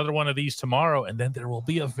will have another one of these tomorrow, and then there will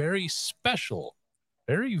be a very special,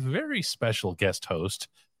 very, very special guest host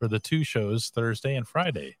for the two shows Thursday and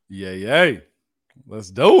Friday. Yay. Let's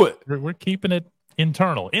do it. We're keeping it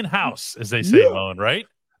internal, in-house, as they say, Moan, right?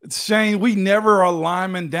 Shane, we never are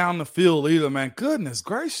linemen down the field either, man. Goodness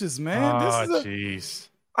gracious, man. Oh, jeez.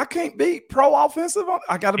 I can't be pro-offensive.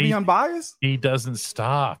 I got to be unbiased. He doesn't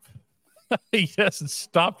stop. He hasn't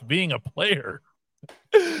stopped being a player.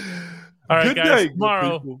 All right, Good guys. day,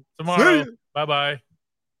 Tomorrow. Bye-bye.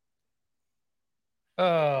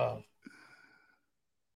 Oh.